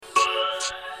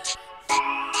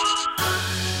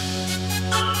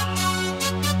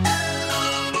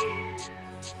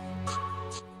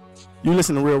You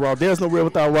listen to Real Raw. There's no real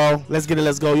without Raw. Let's get it.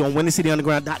 Let's go. You're on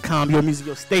WindyCityUnderground.com. Your music,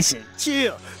 your station.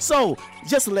 Chill. So,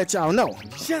 just to let y'all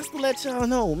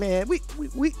know, man,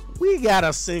 we got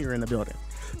a singer in the building.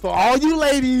 For all you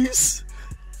ladies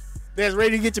that's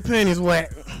ready to get your panties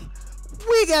wet,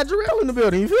 we got Jarrell in the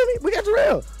building. You feel me? We got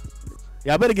Jarrell.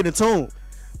 Y'all better get in tune.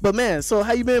 But, man, so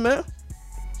how you been, man?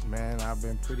 Man, I've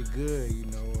been pretty good.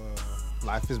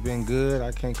 Life has been good.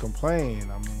 I can't complain.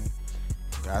 I mean,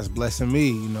 God's blessing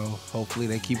me, hopefully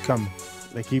they keep coming.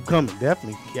 They keep coming,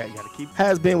 definitely. Yeah, you gotta keep.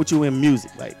 Has been with you in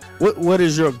music. Like, what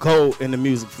is your goal in the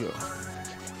music field?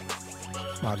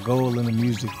 My goal in the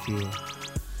music field.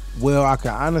 Well, I can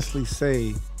honestly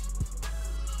say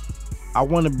I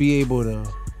want to be able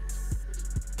to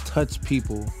touch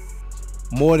people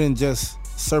more than just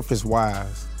surface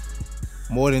wise,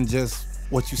 more than just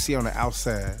what you see on the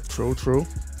outside. True.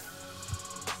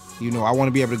 I want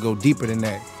to be able to go deeper than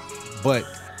that. But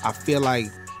I feel like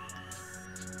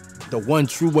the one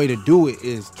true way to do it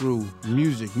is through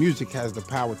music. Music has the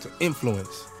power to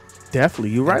influence.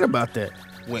 Definitely, you're right about that.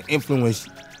 When influence,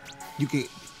 you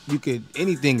could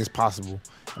anything is possible.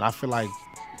 And I feel like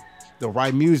the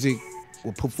right music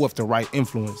will put forth the right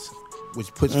influence,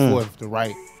 which puts forth the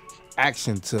right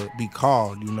action to be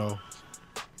called,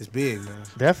 It's big, man.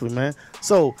 Definitely, man.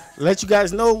 So, let you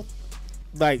guys know,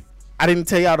 like, I didn't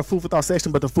tell y'all the food for thought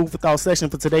section, but the food for thought section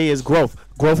for today is growth.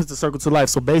 Growth is the circle to life.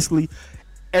 So basically,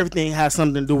 everything has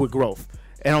something to do with growth.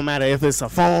 It don't matter if it's a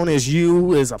phone, it's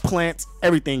you, it's a plant,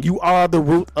 everything. You are the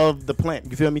root of the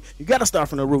plant. You feel me? You got to start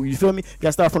from the root. You feel me? You got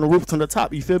to start from the root to the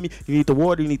top. You feel me? You need the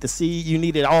water, you need the seed, you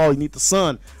need it all. You need the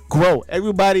sun. Grow.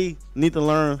 Everybody need to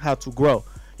learn how to grow.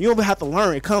 You don't even have to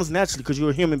learn. It comes naturally because you're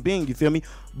a human being. You feel me?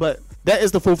 But that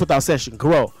is the food for thought session.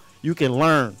 Grow. You can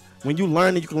learn. When you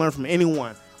learn it, you can learn from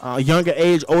anyone. Younger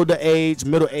age, older age,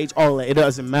 middle age, all that. It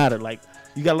doesn't matter. Like,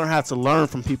 you got to learn how to learn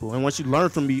from people. And once you learn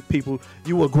from people,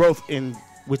 you will grow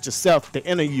with yourself, the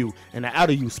inner you and the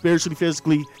outer you, spiritually,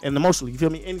 physically, and emotionally. You feel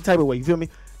me? Any type of way. You feel me?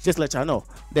 Just let y'all know.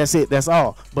 That's it. That's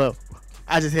all. But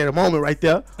I just had a moment right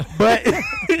there. But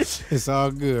it's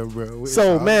all good, bro.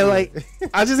 So, man, like,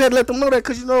 I just had to let them know that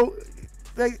because,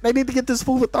 they need to get this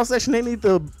food for thought session. I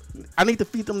need to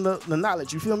feed them the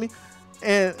knowledge. You feel me?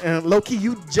 And low key,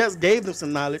 you just gave them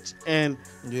some knowledge, and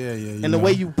the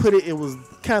way you put it, it was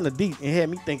kind of deep and had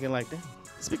me thinking like that.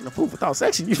 Speaking of food for thought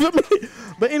section, you feel me?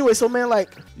 But anyway, so man, like,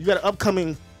 you got an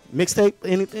upcoming mixtape,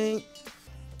 anything?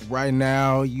 Right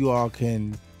now, you all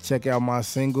can check out my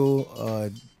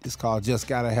single. It's called Just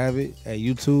Gotta Have It at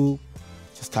YouTube.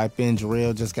 Just type in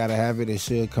Jarrell, Just Gotta Have It. It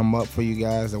should come up for you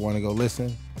guys that want to go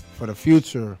listen. For the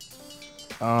future,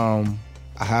 I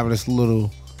have this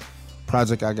little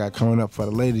project I got coming up for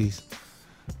the ladies.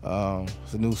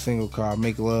 It's a new single called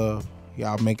Make Love.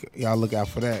 Y'all look out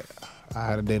for that. I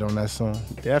had a date on that song.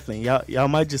 Definitely. Y'all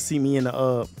might just see me in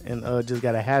the Just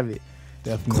Gotta Have It.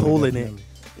 Definitely. Cooling it.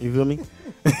 You feel me?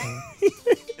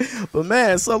 But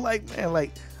man,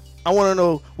 I want to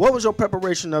know, what was your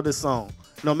preparation of this song?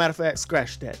 No, matter of fact,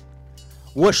 scratch that.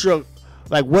 What's your,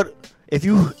 if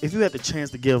you had the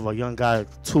chance to give a young guy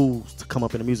tools to come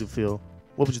up in the music field,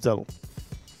 what would you tell him?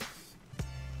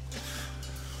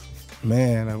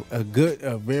 Man, a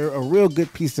real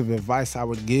good piece of advice I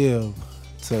would give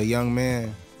to a young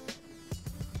man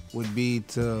would be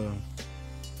to,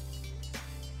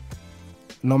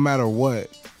 no matter what,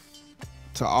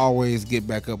 to always get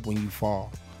back up when you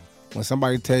fall. When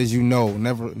somebody tells you no,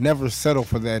 never settle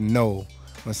for that no.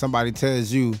 When somebody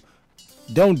tells you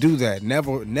don't do that,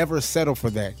 never settle for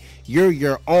that. You're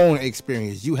your own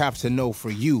experience. You have to know for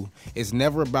you. It's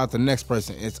never about the next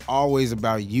person. It's always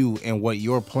about you and what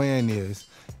your plan is.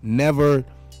 Never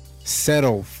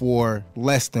settle for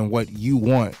less than what you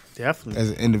want. Definitely.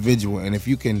 As an individual. And if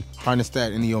you can harness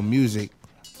that into your music,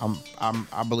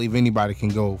 I believe anybody can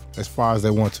go as far as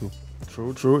they want to.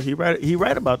 True. He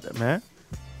right about that, man.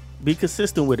 Be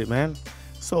consistent with it, man.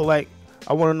 So, I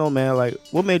want to know, man,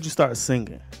 what made you start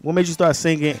singing? What made you start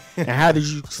singing, and how did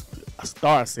you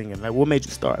start singing? What made you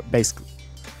start, basically?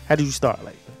 How did you start?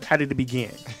 How did it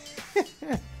begin?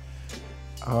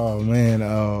 Oh, man.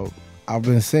 I've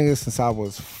been singing since I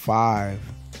was 5.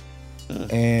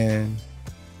 And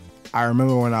I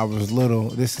remember when I was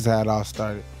little, this is how it all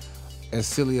started. As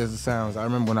silly as it sounds, I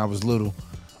remember when I was little,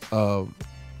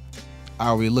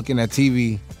 I would be looking at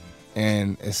TV,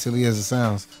 and as silly as it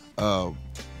sounds,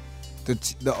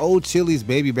 the old Chili's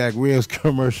baby back ribs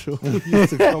commercial used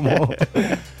to come on.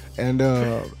 And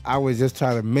I would just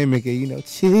try to mimic it,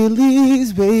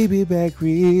 Chili's baby back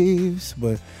ribs.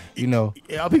 But, Yeah,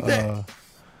 I'll be back.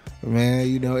 Man,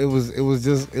 you know, it was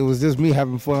just me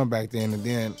having fun back then. And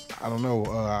then I don't know,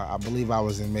 I believe I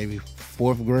was in maybe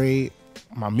 4th grade.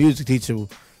 My music teacher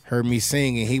heard me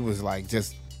sing and he was like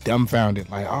just dumbfounded,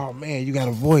 like, "Oh man, you got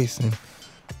a voice." And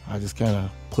I just kind of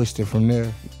pushed it from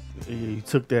there. You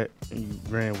took that and you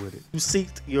ran with it. You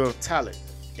seeked your talent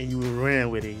and you ran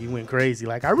with it. You went crazy.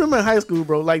 Like, I remember in high school,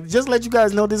 bro, like, just let you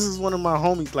guys know, this is one of my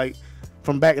homies, like,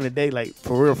 from back in the day, like,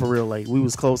 for real, like, we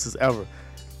was close as ever.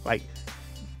 Like,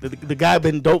 the guy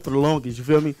been dope for the longest, you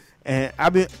feel me? And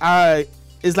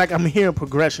it's like I'm hearing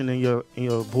progression in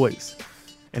your voice,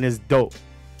 and it's dope.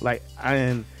 Like,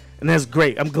 and that's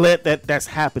great. I'm glad that that's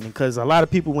happening, because a lot of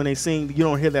people, when they sing, you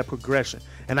don't hear that progression.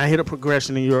 And I hear the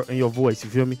progression in your voice, you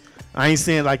feel me? I ain't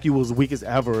saying like you was weak as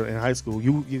ever in high school.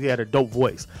 You had a dope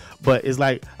voice, but it's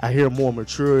like I hear more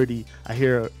maturity. I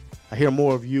hear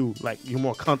more of you. Like, you're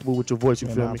more comfortable with your voice. You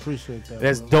feel me? I appreciate that.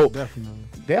 That's bro. dope.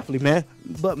 Definitely, man.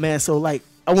 But man, so like,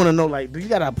 I want to know, like, do you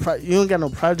got you don't got no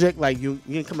project? Like, you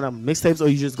ain't coming out with mixtapes, or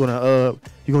you just gonna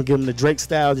you gonna give them the Drake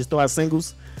style, just throw out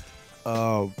singles?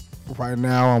 Right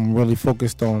now I'm really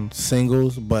focused on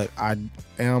singles, but I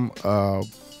am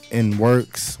in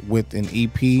works with an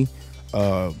EP.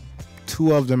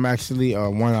 2 of them actually.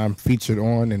 One I'm featured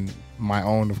on, and my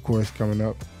own, of course, coming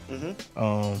up.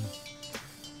 Mm-hmm.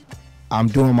 I'm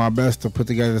doing my best to put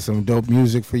together some dope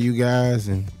music for you guys,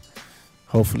 and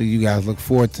hopefully you guys look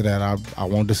forward to that. I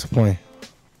won't disappoint.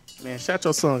 Man, shout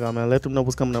your song out, man. Let them know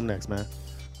what's coming up next, man.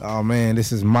 Oh man,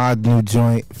 this is my new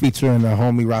joint featuring the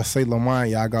homie Rasay Lamont.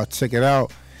 Y'all gotta check it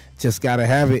out. Just gotta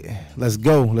have it. Let's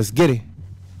go. Let's get it.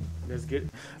 Let's get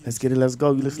it. Let's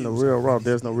go. You listen to Real Raw.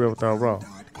 There's no real without Raw.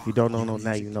 If you don't know,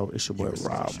 now you know. It's your boy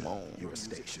Ramon.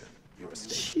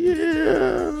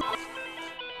 Yeah.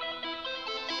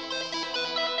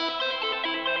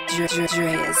 Dre's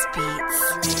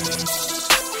Beats.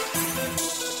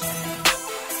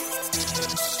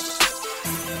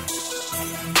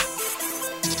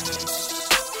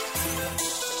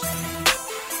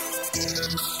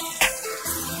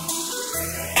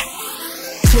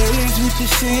 With the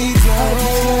shades on, I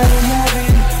just gotta have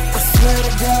it. I swear to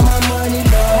God, my money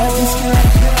low, I just gotta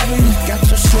have it. Got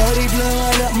your shorty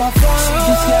blowing up my phone, she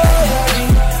just gotta have it.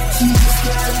 She just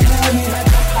gotta have it,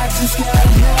 I just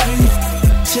gotta have it.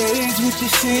 Shades with the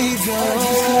shades on, I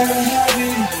just gotta have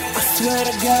it. I swear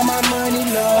to God, my money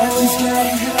low, I just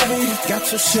gotta have it. Got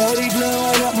your shorty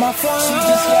blowing up my phone, she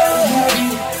just gotta have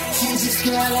it. She just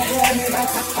gotta have it,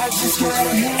 I just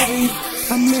gotta have it.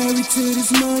 I'm married to this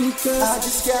money, girl. I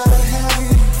just gotta have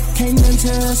it. Can't none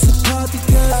tear us apart,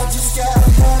 because I just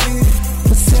gotta have it.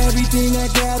 Cause everything I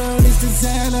got on is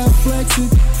designer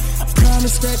flexing. I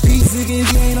promise that piece again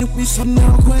ain't a bitch with no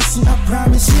question. I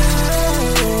promise you,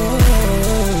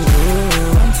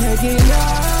 I'm taking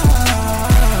off.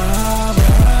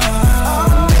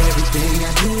 Everything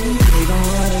I do, they gon'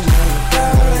 wanna know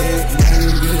about it.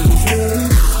 Never really true.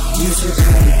 You should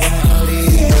have it about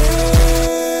it.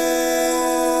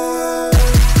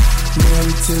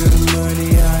 To the money,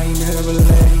 I ain't never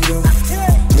letting go.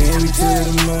 Married to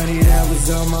the money, that was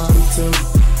all mama told me.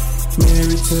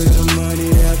 Married to the money,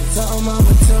 that was all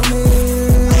mama told me.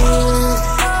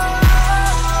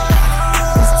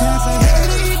 It's time for her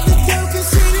to hit the dope, cause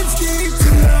she done stayed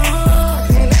too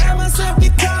long. Can't let myself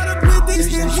get caught up with this,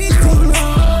 then she's too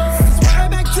long. It's right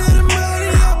back to the money,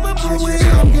 up where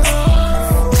I'm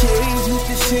going. Change with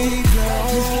the shades on, I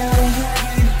just gotta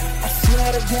have it. I swear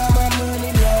to God, my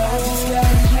money low.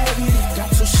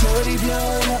 Shorty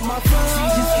blowing up my phone, she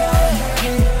just gotta have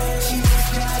it. She just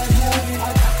gotta have it.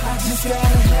 I just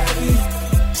gotta have it.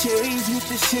 Cherries with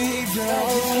the shades on, I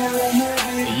just gotta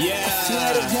have it. Yeah. I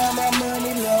swear to God, my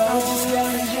money low, I just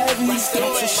gotta have it.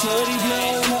 Got your shorty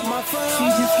blowing up my phone, she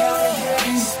just gotta have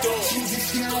it. She just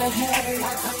gotta have it.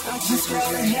 I just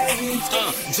gotta have it.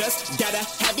 Just gotta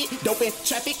have it. Dope in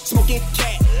traffic, smoking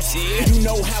cat. You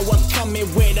know how I'm coming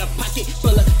with a pocket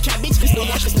full of cabbage. No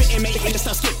more spitting, man, and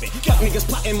stop skipping. Fuck niggas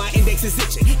plotting, my index is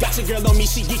itching. Got your girl on me,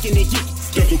 she geeking and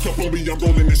geeking. Double cup on me, I'm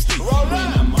rolling this steep. When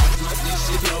I'm off my dish,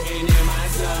 she's floating in my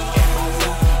zone.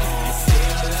 I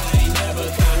still ain't never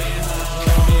coming home.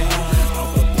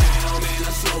 Off a pound, man,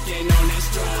 I'm smoking on that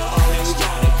strong. And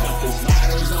got a couple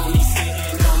bottles on me,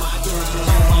 sitting on my throne.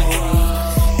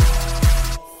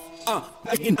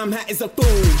 I'm hot as a fool.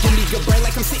 Give me good brain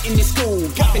like I'm sitting in school.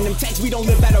 Copping them tags, we don't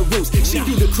live out of rules. She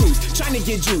do the cruise, trying to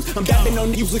get juice. I'm dabbing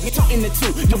on you, looking, talking the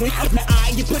two. You went out the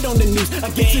eye, you put on the news. I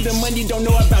get to the money, don't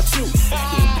know about you.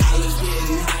 Dollars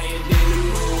getting higher than the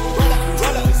moon.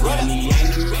 Money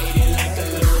animated like a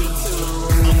Louis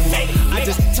II. I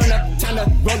just turn up, time to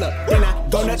roll up. Then I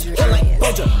go nuts, hot like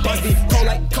Boja. Buzz be cold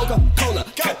like Coca-Cola.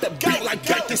 Cut the beat like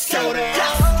baking soda.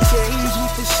 Change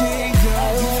with the shit.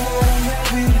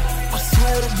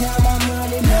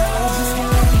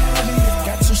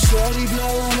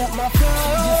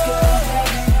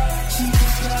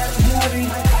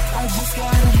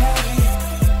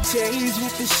 days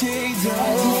with the shades on.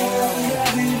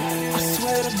 I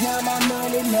swear to God, my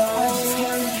money low. I just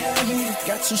got heavy.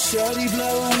 Got your shorty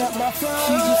blowing up my phone.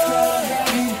 She just got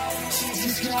heavy. She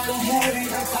just got heavy.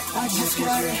 I just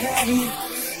got heavy.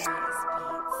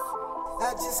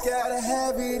 I just got a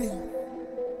heavy.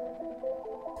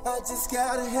 I just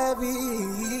got a heavy.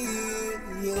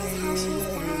 Yeah.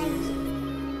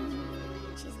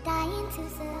 She's dying to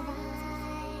survive.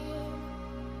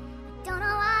 Don't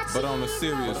know what. But on a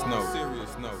serious note,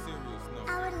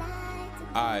 I would like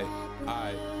to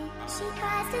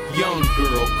young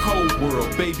girl, cold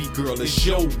world, baby girl, it's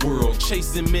your world.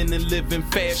 Chasing men and living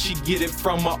fast, she get it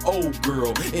from my old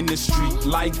girl. In the street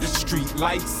light,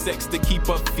 sex to keep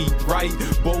her feet right.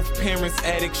 Both parents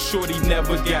addicts, shorty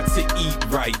never got to eat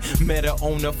right. Met her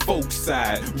on the folk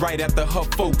side, right after her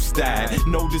folks died.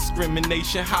 No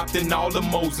discrimination, hopped in all the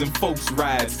mo's and folks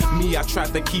rides. Me, I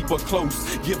tried to keep her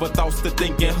close, give her thoughts to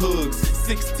thinking hugs.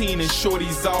 16 and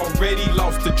shorty's already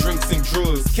lost to drinks and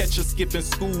drugs. Catch her skipping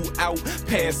school out,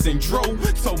 passing dro.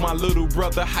 Told my little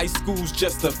brother high school's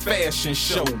just a fashion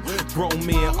show. Grown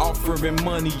men offering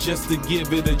money just to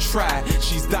give it a try.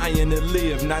 She's dying to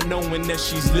live, not knowing that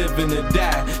she's living to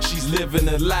die. She's living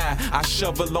a lie. I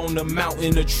shovel on the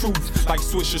mountain of truth, like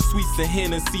Swisher Sweets and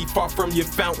Hennessy, far from your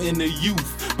fountain of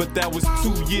youth. But that was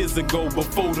 2 years ago,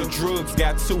 before the drugs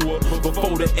got to her,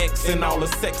 before the X and all the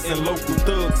sex and local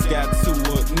thugs got to her.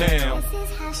 Now this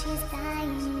is how she's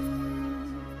dying.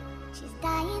 She's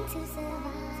dying to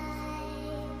survive.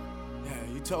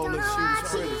 Yeah, you told her she was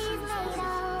pretty.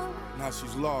 Now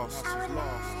she's lost.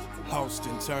 Lost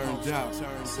and turned out.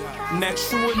 Now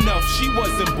true enough, she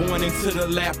wasn't born into the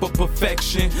lap of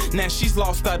perfection. Now she's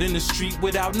lost out in the street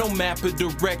without no map of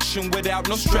direction, without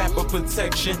no strap of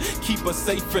protection. Keep her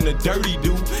safe in the dirty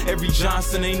do. Every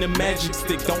Johnson ain't a magic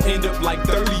stick, don't end up like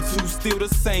 32. Still the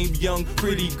same young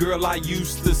pretty girl I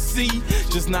used to see,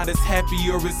 just not as happy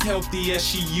or as healthy as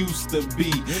she used to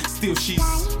be. Still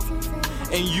she's,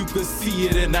 and you could see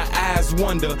it in her eyes,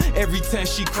 wonder. Every time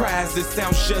she cries, it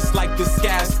sounds just like the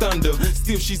sky's thunder.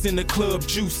 Still she's in the club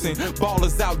juicing,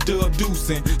 ballers out dub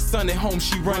deucing. Son at home,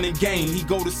 she running game. He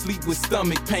go to sleep with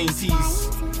stomach pains. He's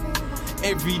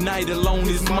every night alone,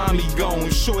 his mommy gone.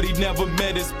 Shorty never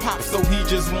met his pop, so he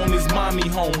just want his mommy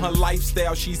home. Her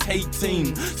lifestyle, she's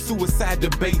hating. Suicide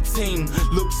debate team.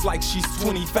 Looks like she's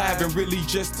 25 and really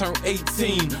just turned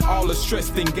 18. All the stress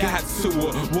then got to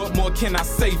her. What more can I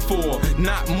say for her?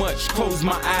 Not much. Close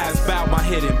my eyes, bow my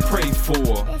head and pray for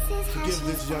her. Forgive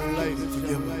this young lady,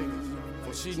 forgive her.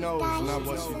 For she knows not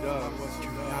what she does.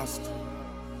 Curiosity.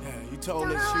 Yeah, you told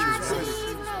her she was pretty.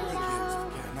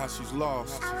 Now she's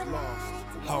lost.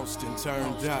 Lost and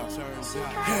turned out.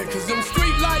 Yeah, cause them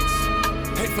street lights,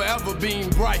 they forever beam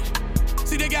bright.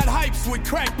 See, they got hypes with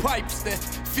crack pipes that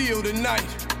feel the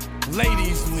night.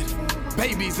 Ladies with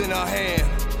babies in her hand.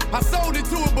 I sold it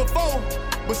to her before,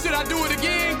 but should I do it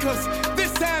again? Cause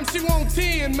this time she won't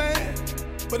 10, man.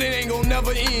 But it ain't gonna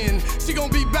never end. She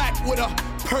gonna be back with a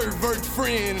pervert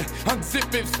friend.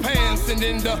 Unzip his pants and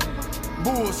then the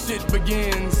bullshit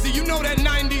begins. See, you know that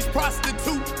 90s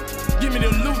prostitute? Give me the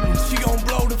loot and she gon'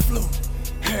 blow the flute.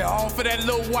 Yeah, all for that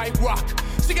little white rock.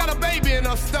 She got a baby in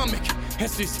her stomach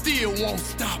and she still won't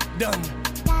stop. Done.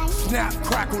 Snap,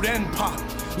 crackle, then pop.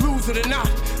 Lose it or not,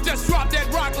 just drop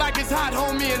that rock like it's hot,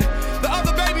 homie. And the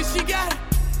other baby she got,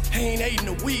 ain't ate in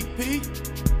a week, P.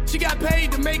 She got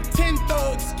paid to make 10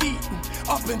 thugs skeetin'.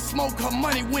 Up and smoke, her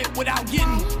money went without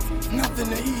getting nothing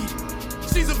to eat.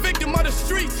 She's a victim of the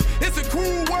streets. It's a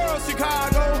cruel world,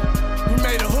 Chicago. We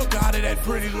made a hook out of that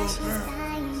pretty little girl,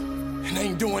 and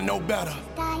ain't doing no better.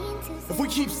 If we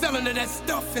keep selling her that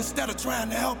stuff instead of trying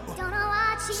to help her.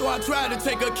 So I tried to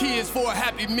take her kids for a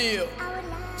happy meal.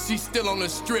 She's still on the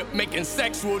strip making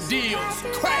sexual deals.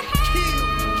 Crack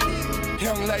kill.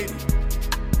 Young lady,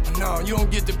 no, you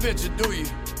don't get the picture, do you?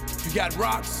 You got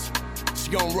rocks, she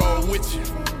gon' roll with you.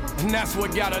 And that's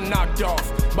what got her knocked off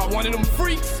by one of them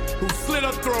freaks who slit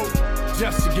her throat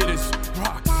just to get his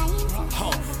rocks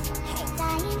off.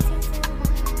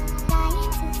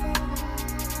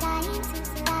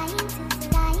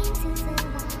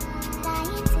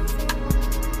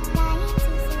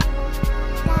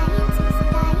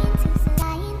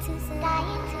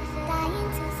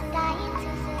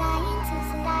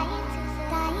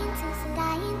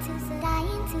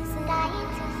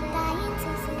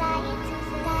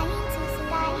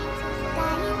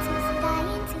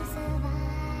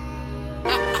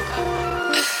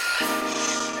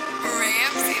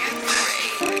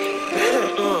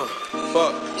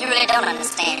 You really don't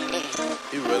understand, do you?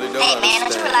 You really don't Hey, man,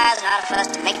 don't you realize in order for us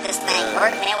to make this thing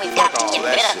work, man, we've got to get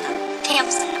rid of the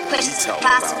pimps and the pussies and the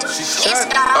prostitutes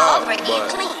and start all over again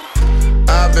clean.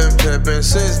 pimpin'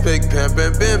 since big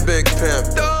pimpin', been big pimp.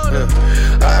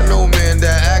 I know men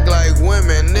that act like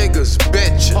women, niggas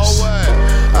bitches.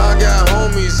 I got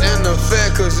homies in the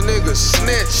Fed cause niggas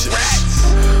snitches.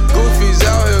 Goofies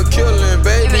out here killing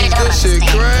babies, this shit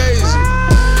crazy.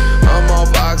 I'm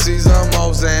off oxys, I'm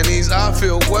off Xannies, I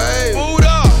feel way.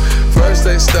 First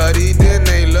they study, then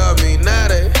they love me, now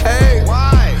they hate.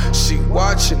 She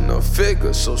watching the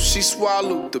figure, so she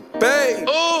swallowed the babe.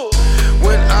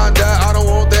 When I die, I don't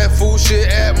want that fool shit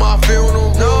at my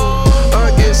funeral.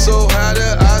 I get so high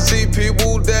that I see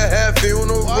people that have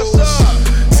funerals.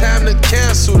 Time to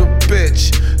cancel the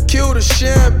bitch, kill the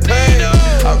champagne.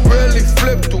 I really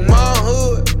flipped through my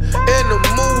hood in the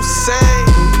mood same.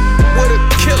 With a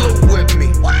killer with me,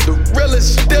 the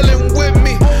realest dealing with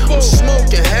me. I'm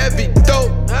smoking heavy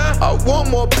dope, I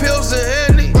want more pills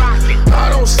than Henny. I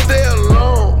don't stay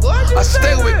alone, I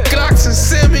stay with Glocks and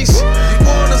Semis. You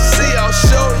wanna see, I'll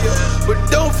show you, but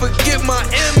don't forget my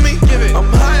Emmy.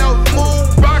 I'm high off Moon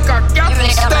Rock, I got the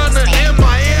stunner in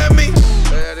Miami.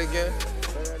 Say that again.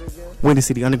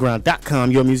 WindyCityUnderground.com,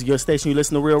 your music, your station. You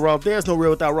listen to Real Raw. There's no real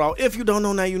without Raw. If you don't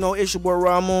know now, you know. It's your boy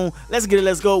Raw Moon. Let's get it.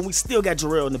 Let's go. We still got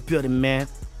Jarrell in the building, man.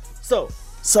 So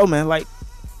man, like,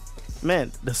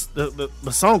 man, the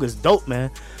song is dope, man.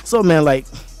 So man, like,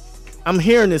 I'm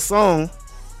hearing this song.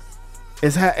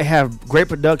 It have great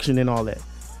production and all that,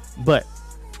 but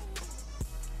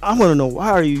I want to know,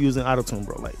 why are you using autotune,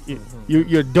 bro? Like,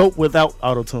 you're dope without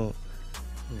autotune,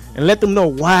 and let them know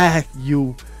why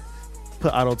you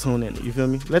put auto-tune in it. You feel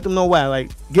me? Let them know why. Like,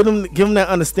 give them that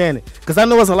understanding, because I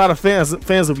know there's a lot of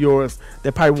fans of yours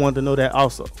that probably want to know that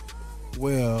also.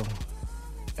 Well,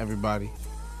 everybody,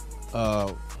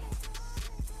 for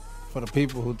the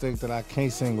people who think that I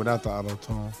can't sing without the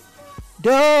auto-tune,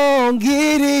 don't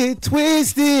get it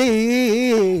twisted.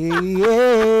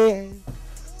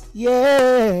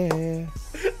 Yeah.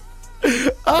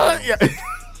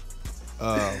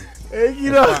 Hey,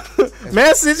 you know,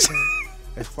 message.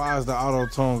 As far as the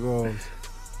auto-tune goes,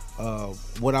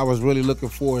 what I was really looking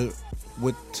forward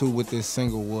with this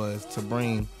single was to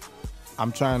bring,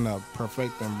 I'm trying to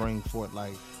perfect and bring forth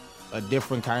like a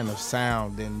different kind of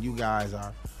sound than you guys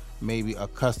are maybe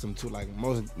accustomed to. Like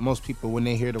most people, when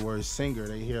they hear the word singer,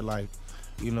 they hear like,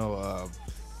 you know,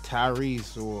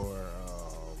 Tyrese or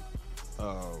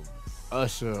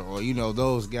Usher, or, you know,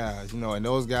 those guys, you know, and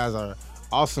those guys are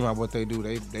awesome at what they do.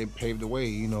 They paved the way,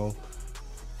 you know,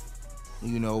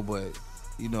 but,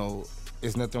 you know,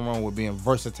 there's nothing wrong with being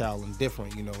versatile and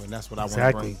different, you know, and that's what I want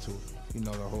to bring to, you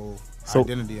know, the whole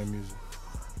identity of music.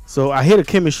 So I hear the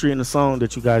chemistry in the song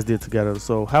that you guys did together.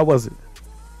 So how was it?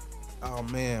 Oh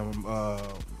man, my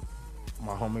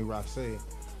homie Rafsay,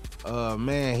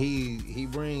 man, he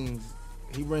brings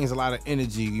a lot of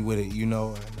energy with it, you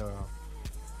know, and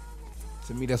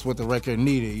to me that's what the record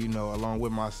needed, you know, along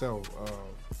with myself.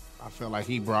 I felt like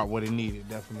he brought what it needed,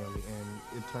 definitely, and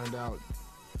it turned out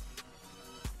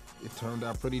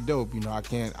pretty dope. You know, I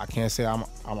can't say I'm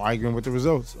arguing with the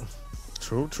results.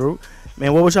 True.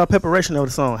 Man, what was y'all preparation of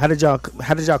the song? How did y'all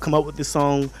come up with this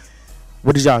song?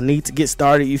 What did y'all need to get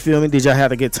started? You feel me? Did y'all have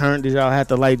to get turned? Did y'all have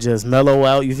to like just mellow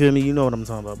out? You feel me? You know what I'm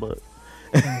talking about, but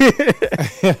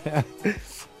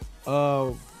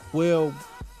well,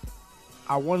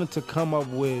 I wanted to come up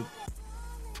with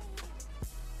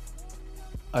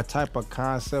a type of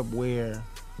concept where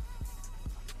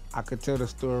I could tell the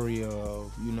story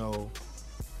of, you know,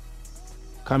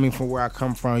 coming from where I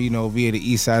come from, you know, via the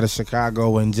east side of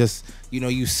Chicago, and just, you know,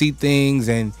 you see things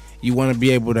and you want to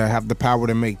be able to have the power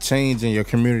to make change in your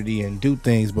community and do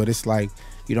things, but it's like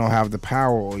you don't have the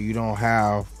power, or you don't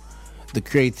have the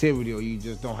creativity, or you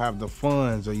just don't have the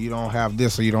funds, or you don't have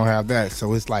this, or you don't have that.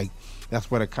 So it's like, that's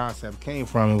where the concept came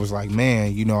from. It was like,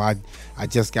 man, you know, I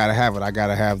just gotta have it. I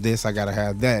gotta have this. I gotta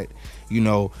have that, you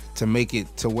know, to make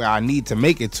it to where I need to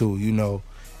make it to, you know.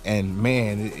 And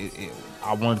man,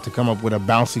 I wanted to come up with a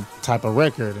bouncy type of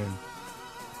record, and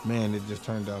man, it just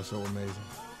turned out so amazing.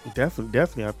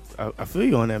 Definitely. I feel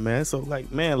you on that, man. So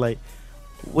like, man, like,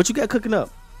 what you got cooking up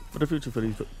for the future for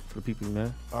the people,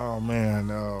 man? Oh man,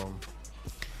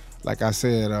 like I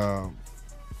said,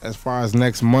 as far as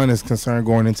next month is concerned,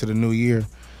 going into the new year,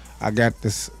 I got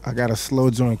a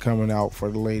slow joint coming out for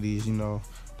the ladies, you know,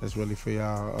 that's really for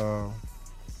y'all.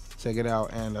 Check it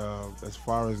out. And as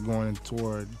far as going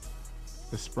toward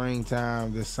the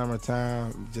springtime, the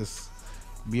summertime, just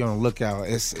be on the lookout.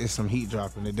 It's some heat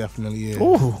dropping. It definitely is.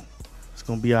 Ooh, it's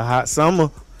gonna be a hot summer.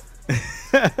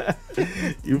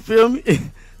 You feel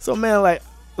me? So man,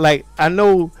 like I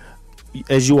know,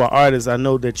 as you are artists, I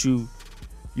know that you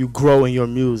grow in your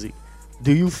music.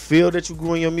 Do you feel that you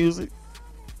grow in your music?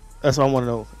 That's what I want to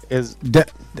know. Is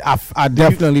I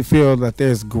definitely feel that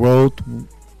there's growth.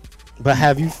 But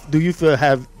do you feel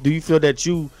that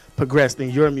you progressed in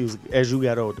your music as you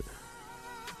got older?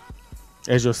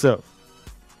 As yourself?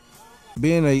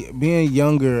 Being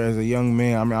younger as a young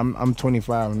man, I mean I'm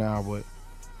 25 now, but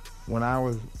when I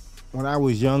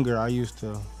was younger, I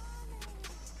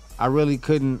really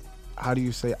couldn't, how do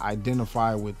you say,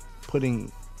 identify with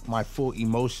putting my full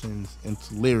emotions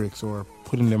into lyrics or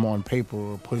putting them on paper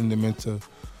or putting them into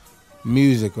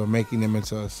music or making them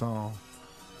into a song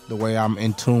the way I'm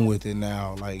in tune with it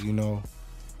now, like, you know.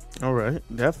 All right,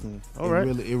 definitely.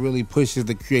 It really pushes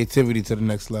the creativity to the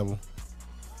next level.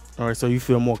 All right, so you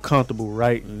feel more comfortable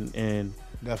writing and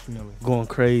definitely going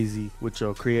crazy with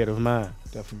your creative mind.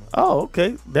 Definitely. Oh,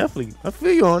 okay, definitely. I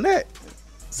feel you on that.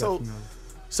 So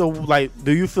like,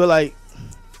 do you feel like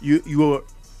you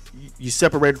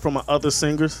separated from other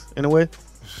singers in a way?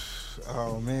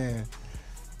 Oh man,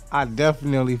 I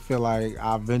definitely feel like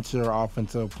I venture off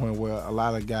into a point where a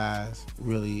lot of guys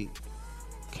really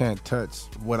can't touch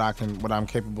what I'm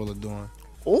capable of doing.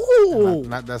 Ooh,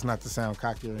 that's not to sound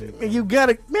cocky or anything. You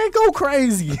gotta, man, go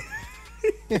crazy.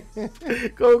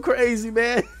 Go crazy,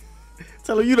 man.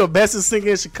 Tell him you the best singer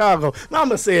in Chicago. No, I'm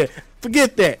gonna say it.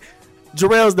 Forget that.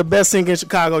 Jarrell's the best singer in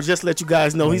Chicago. Just let you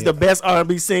guys know, he's the best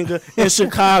R&B singer in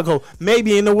Chicago,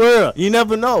 maybe in the world. You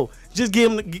never know. Just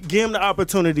give him the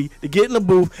opportunity to get in the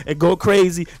booth and go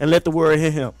crazy and let the world hear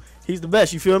him. He's the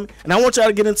best. You feel me? And I want y'all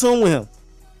to get in tune with him.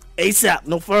 ASAP,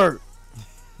 no further.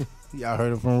 Y'all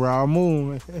heard it from Raw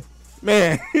Moon,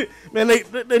 man. Man,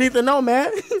 they need to know,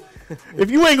 man. If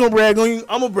you ain't gonna brag on you,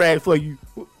 I'm gonna brag for you.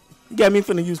 You got me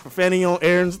finna use profanity on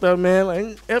air and stuff, man.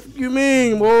 Like, F you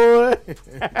mean, boy?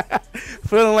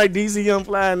 Feeling like DC Young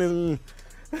Fly and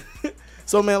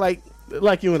so, man, like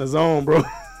you in the zone, bro.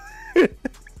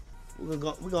 We're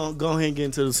gonna go ahead and get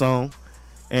into the song,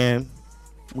 and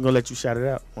we're gonna let you shout it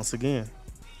out once again.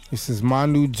 This is my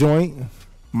new joint,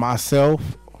 Myself,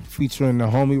 featuring the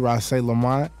homie Rasay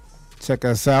Lamont. Check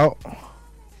us out.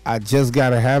 I Just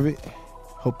Gotta Have It.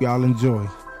 Hope y'all enjoy.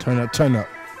 Turn up, turn up.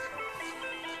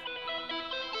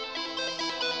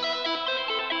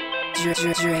 Dreas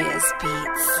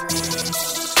Beats.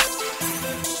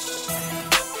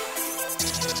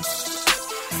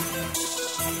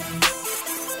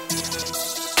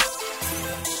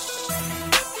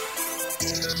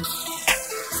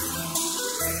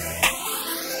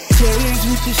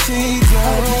 With the shades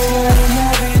on,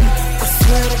 I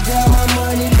swear to God, my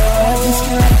money low. I just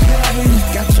got heavy.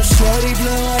 Got your shorty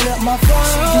blowing up my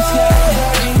phone. She just got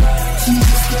heavy. She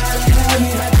just got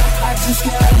heavy. I just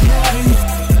got heavy.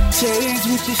 Shades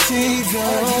with the shades on,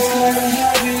 I just got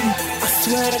heavy. I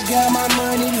swear to God, my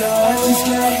money low. I just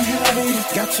got heavy.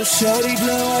 Got your shorty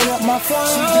blowing up my phone.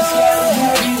 She just got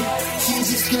heavy. She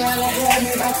just got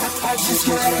heavy. I just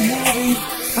got heavy.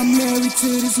 I'm married to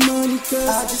this money, cause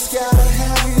I just gotta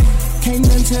have it. Can't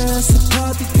none tear us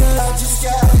apart because I just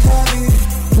gotta have it.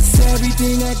 Cause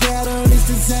everything I got on is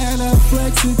designer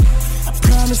flexing. I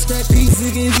promise that piece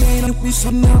of it ain't a bitch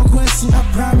with no question. I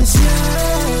promise you,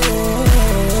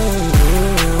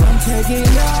 I'm taking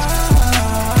off.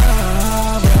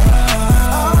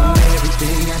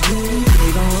 Everything I do,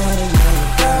 they gon' wanna know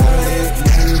about it.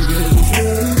 Nothing good is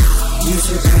good, you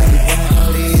should have it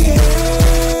about it.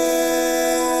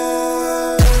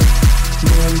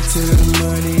 Married to the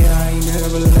money, I ain't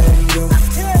never letting go.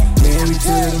 Married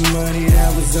to the money, that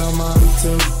was all mama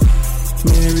told me.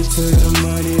 Married to the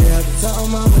money, that was all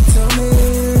mama told me.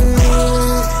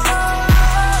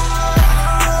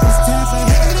 It's time for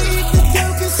her to eat the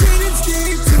dope, cause she done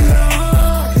stayed too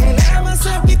long. Can't let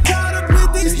myself get caught up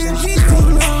with this, can be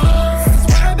too long.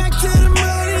 Right back to the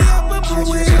money, up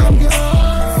where I'm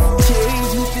going.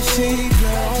 Change with the shades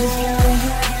on, I just gotta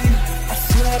have it. I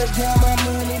swear to God, my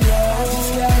money low.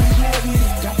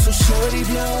 Shorty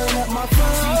blowing up my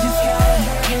phone. She just gotta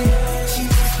have it. She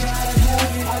just gotta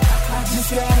have it. I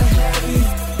just gotta have it.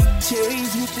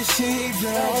 Shades with the shades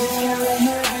on. I just gotta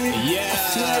have it. Yeah. I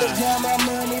swear to God, my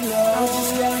money low. I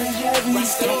just gotta have it.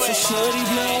 Got your shorty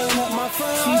blowing up my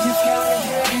phone. She just gotta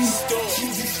have it. She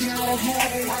just gotta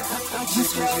have it. I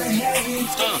just gotta have it.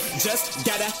 Just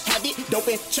gotta have it. Dope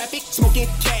in traffic, smoking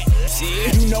cat.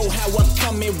 You know how I'm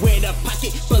coming with a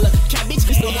pocket full of cabbage.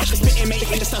 No more spitting, make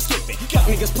it stop skipping. Fuck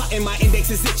niggas plotting, my index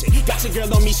is itching. Got your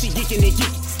girl on me, she geeking and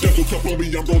geeking. Double cup on me,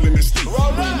 I'm rolling this steep. When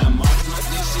I'm off my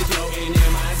stick, she floating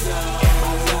in my zone.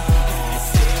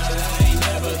 Still, I ain't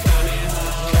never coming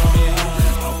home.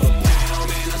 Off a pound,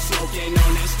 man, I'm smoking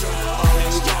on that strong.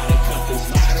 Got a couple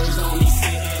bottles on me,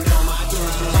 sitting on my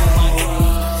throne.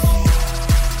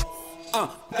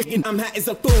 and I'm hot as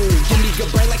a fool. Give me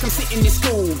good brain like I'm sitting in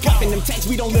school. Copping them tags,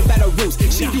 we don't live by the rules.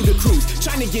 She do the cruise,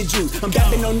 trying to get juice. I'm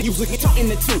dabbing on the news, looking talking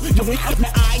the two. You went out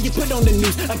my eye, you put on the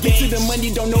news. I get to the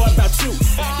money, don't know about you.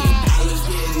 Dollars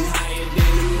getting higher than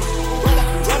the moon. Roll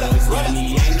up.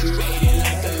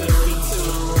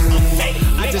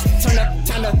 I just turn up,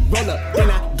 time to roll up. Then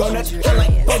I go nuts, feel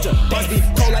like Boja. Buzz be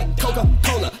cold like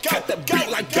Coca-Cola. Cut the beat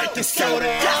like baking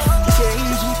soda.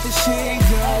 Shades with the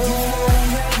shades on.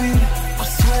 I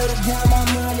swear to God, my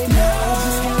money now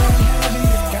just got heavy.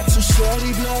 Got your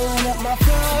shorty blowing up my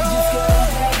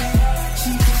phone.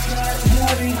 She just got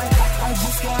heavy. I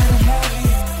just got heavy.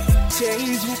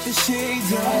 Shades with the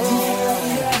shades on.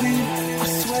 I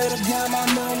swear to God, my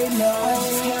money now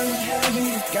just got heavy.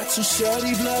 Got your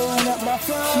shorty blowing up my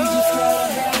phone. She just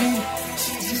got heavy.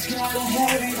 She just got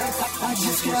heavy. I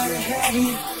just got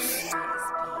heavy.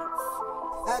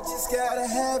 I just gotta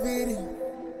have it.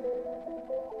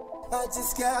 I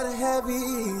just gotta have it.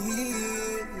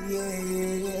 Yeah.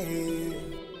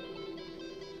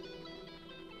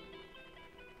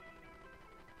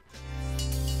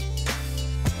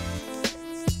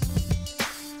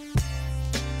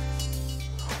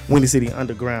 Windy City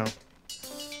Underground.com.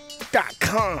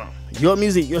 Your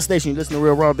music, your station. You listen to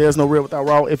Real Raw. There's no real without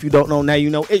Raw. If you don't know, now you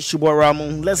know. It's your boy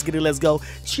Ramon. Let's get it. Let's go.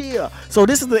 Cheer. So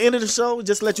this is the end of the show.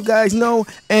 Just to let you guys know.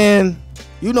 And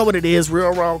you know what it is.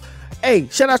 Real Raw. Hey,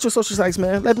 shout out your social sites,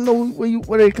 man. Let them know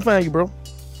where they can find you, bro.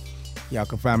 Y'all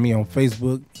can find me on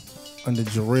Facebook under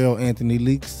Jarrell Anthony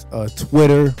Leaks.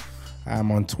 Twitter.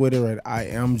 I'm on Twitter at I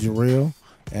am Jarrell.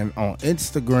 And on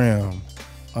Instagram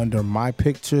under My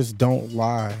Pictures Don't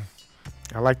Lie.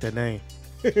 I like that name.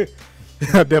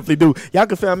 I definitely do. Y'all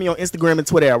can find me on Instagram and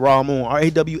Twitter at Rawamun,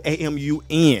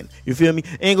 RAWAMUN. You feel me?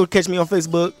 And go catch me on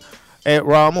Facebook at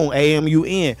Rawamun,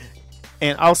 AMUN.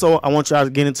 And also, I want y'all to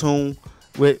get in tune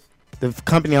with the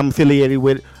company I'm affiliated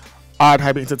with, Odd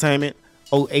Hybrid Entertainment,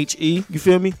 OHE. You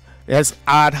feel me? That's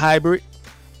Odd Hybrid,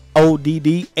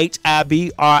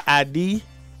 ODDHIBRID,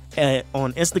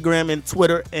 on Instagram and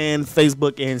Twitter and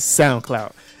Facebook and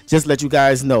SoundCloud. Just let you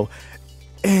guys know.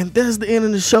 And that's the end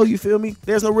of the show, you feel me?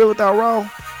 There's no real without Raw.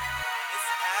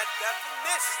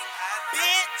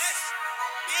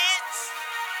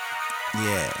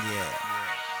 Yeah.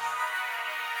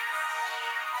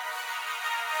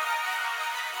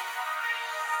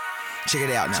 Check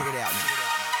it out now.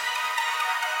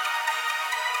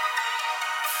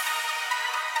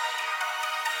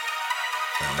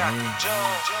 Back with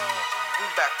Jones. We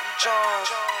back with Jones.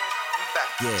 We back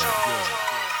with Jones.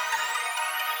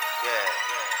 Yeah.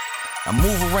 I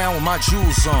move around with my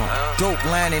jewels on. Dope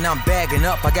line and I'm bagging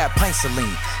up. I got pints of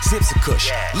lean, sips of kush.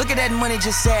 Look at that money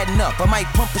just adding up. I might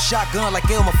pump a shotgun like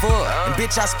Elmer Fudd. And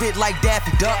bitch, I spit like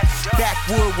Daffy Duck.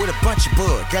 Backwood with a bunch of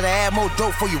bud. Gotta add more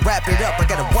dope before you wrap it up. I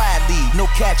got a wide lead, no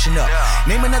catching up.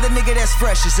 Name another nigga that's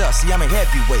fresh as us. See, I'm a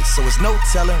heavyweight, so it's no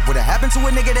telling what'll happen to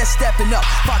a nigga that's stepping up.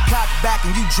 If I cock back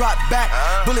and you drop back,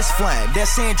 bullets flying,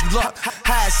 that's Andrew Luck.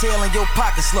 High as hell in your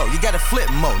pocket slow. You gotta flip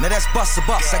mode, now that's bust a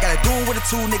bus. I gotta do it with a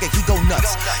tool, nigga, he go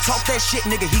nuts. Talk that shit,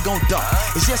 nigga, he gon' duck.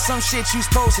 It's just some shit you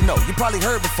supposed to know. You probably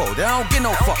heard before, that I don't get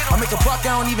no fuck. I make a buck,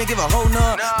 I don't even give a whole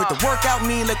none. Put the work out,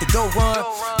 me and let the dough run.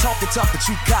 Talking tough, but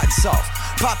you cotton soft.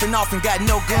 Popping off and got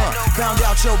no gun. Found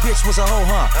out your bitch was a hoe,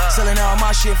 huh? Selling all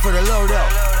my shit for the low though.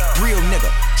 Real nigga,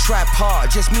 trap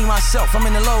hard, just me, myself, I'm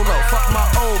in the low-low. Fuck my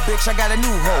old bitch, I got a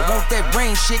new hoe. Want that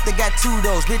rain shit, they got two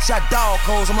those. Bitch, I dog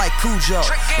hoes, I'm like Cujo.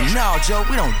 And now, Joe,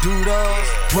 we don't do those.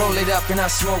 Roll it up and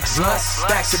I smoke blunts.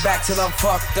 Back to back till I'm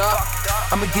fucked up.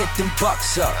 I'ma get them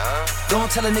bucks up. Don't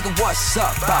tell a nigga what's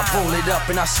up. I roll it up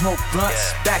and I smoke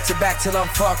blunts. Back to back till I'm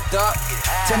fucked up.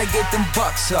 Tryna get them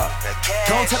bucks up.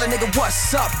 Don't tell a nigga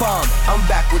what's up. I'm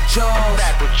back with Jones. I'm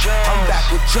back with Jones. I'm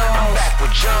back with Jones. I'm back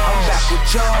with Jones. I'm back with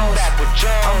Jones. I'm back with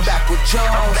Jones. I'm back with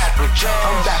Jones. I'm back with Jones.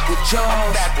 I'm back with Jones.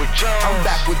 I'm back with Jones. I'm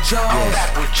back with Jones. I'm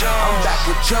back with Jones. I'm back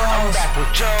with Jones. I'm back with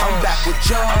Jones. I'm back with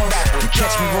Jones. You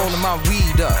catch me rolling my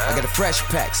weed up. I got a fresh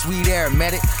pack, sweet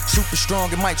aromatic, super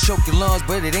strong. It might choke your lungs,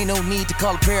 but it ain't no need to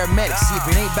call a paramedic. See if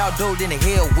it ain't about dough, then the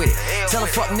hell with it. Tell a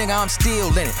fuck nigga I'm still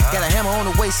in it. Got a hammer on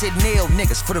the waist, it nail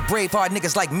niggas for the brave hard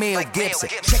niggas like Mel Gibson.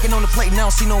 Checking on the plate, now I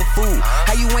don't see no food.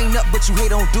 How you ain't up, but you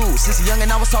hate on dudes. Since a young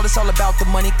and I was taught it's all about the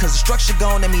money, cause the structure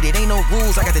gone, that mean it ain't no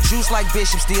rules. I got the juice like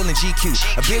Bishop Steel and GQ.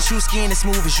 A bitch whose skin is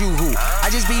smooth as you who. I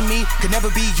just be me, could never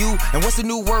be you. And what's the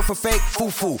new word for fake?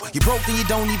 Foo-foo. You broke then you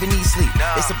don't even need sleep.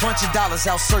 It's a bunch of dollars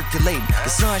out circulating. The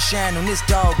sun shine on this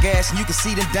dog gas, and you can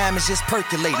see them diamonds just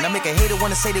percolating. I make a hater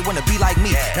wanna say they wanna be like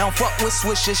me. Now I don't fuck with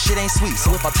Swish, this shit ain't sweet.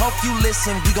 So if I talk, you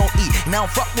listen, we gon' eat. Now I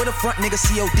don't fuck with a front nigga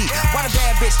COD. Why the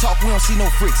bad bitch talk, we don't see no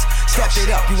freaks. Step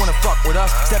it up, you wanna fuck with us.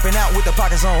 Stepping out with the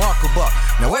pockets on Uncle Buck.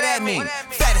 Now what that mean?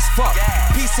 Fat as fuck.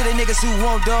 Peace to the niggas who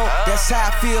won't dough. That's how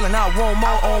I feel and I want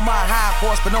more on my high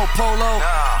horse but no polo.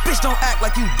 Bitch don't act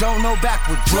like you don't know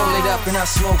backward. Roll it up and I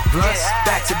smoke blunts.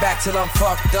 Back to back till I'm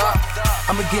fucked up.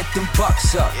 I'ma get them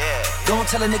bucks up. Don't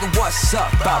tell a nigga what's up.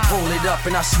 I roll it up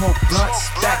and I smoke blunts.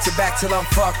 Back to back till I'm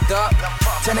fucked up.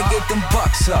 Tryna get them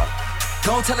bucks up.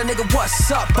 Don't tell a nigga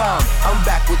what's up. I'm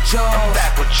back with Joe. I'm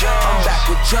back with Joe. I'm back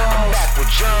with Joe. I'm back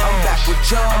with Joe. I'm back with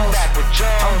Joe. I'm back with Joe.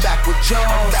 I'm back with Joe.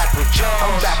 I'm back with Joe.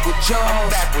 I'm back with Joe. I'm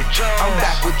back with Joe. I'm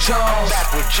back with Joe. I'm back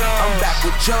with Joe. I'm back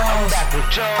with Joe. I'm back with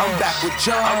Joe. I'm back with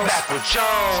Joe. I'm back with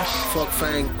Joe. Fuck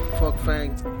Fang. Fuck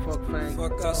Fang. Fuck Fang.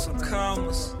 Fuck out some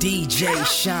commas. DJ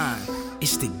Shine.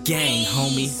 It's the gang,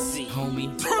 homie. Homie.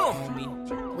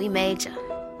 We made ya.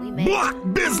 Block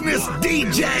Business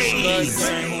DJs.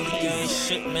 Gang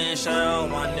shit, man. Shout out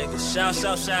my niggas. Shout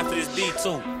for this beat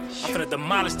too. I'm finna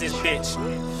demolish this bitch.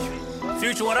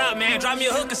 Future, what up, man? Drop me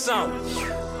a hook or something.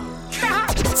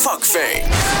 Fuck Fang.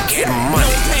 Get money.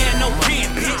 No pan, no pen,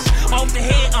 bitch. Off the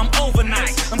head, I'm over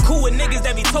nice. I'm cool with niggas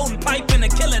that be toting pipe and a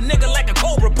kill a nigga like a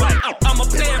cobra bite. I'm a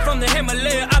player from the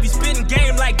Himalaya. I be spitting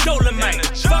game like Dolomite.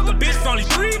 Fuck a bitch for only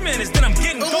 3 minutes, then I'm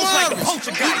getting ghost like a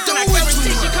poacher guy. So that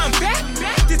conversation come back.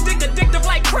 This dick addictive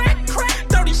like crack.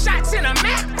 30 shots in a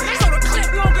Mac. So the clip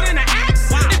longer than an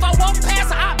axe. If I walk past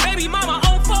her, baby mama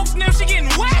own folks, now she getting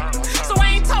whacked. So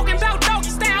I ain't talking about doggy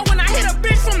style when I hit a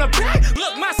bitch from the back.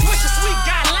 Look, my switch is sweet,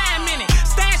 got lime in it.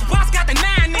 Stash box got the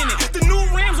 9 in it. The new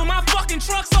rims on my fucking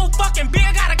truck so fucking big,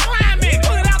 I gotta climb in.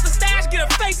 Pull it out the stash, get a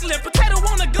facelift. Potato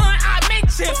on the gun, I make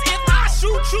chips. If I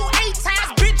shoot you 8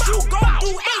 times, bitch, you gon'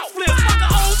 do 8 flips. Fuck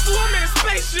an old school, I'm in a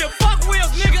spaceship. Fuck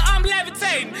wheels, nigga, I'm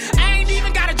levitating. I ain't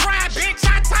even gotta drive, bitch.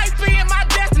 I type in my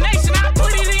destination. I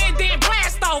put it in, then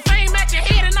blast off. Aim at your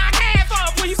head and knock half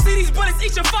off. When you see these bullets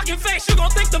eat your fucking face, you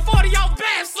gon' think the 40 off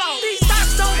bath salt. These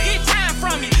thoughts don't get time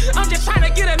from me. I'm just trying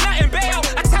to get a nut and bail.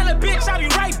 I tell a bitch I'll be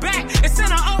right back and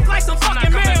send her off like some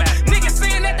fucking mail. Niggas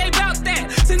saying that they bout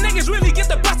that. So niggas really get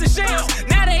the busted shells.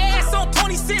 Now they ass on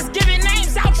 26, giving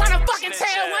names out, trying to fucking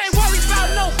tell. I ain't worried about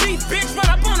no beef, bitch. Run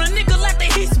up on a nigga, let the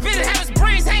heat spit it. Have his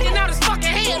brains hanging out his fucking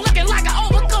head, looking like an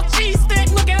overcooked cheese stick.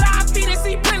 Look at our feet and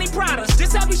see plenty products.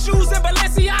 Just heavy shoes and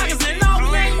Balenciagas. And no,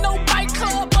 we ain't no bike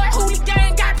club, but Hootie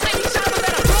Gang got plenty choppers.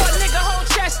 Let a blow a nigga whole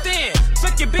chest in.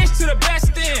 Took your bitch to the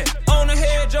best end. On the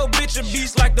head, your bitch a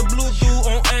beast like the blue dude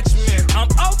on X-Men. I'm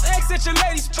off X at your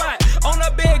lady spot. On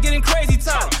her bed getting crazy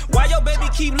talk. Why your baby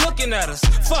keep looking at us?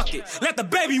 Fuck it, let the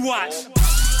baby watch.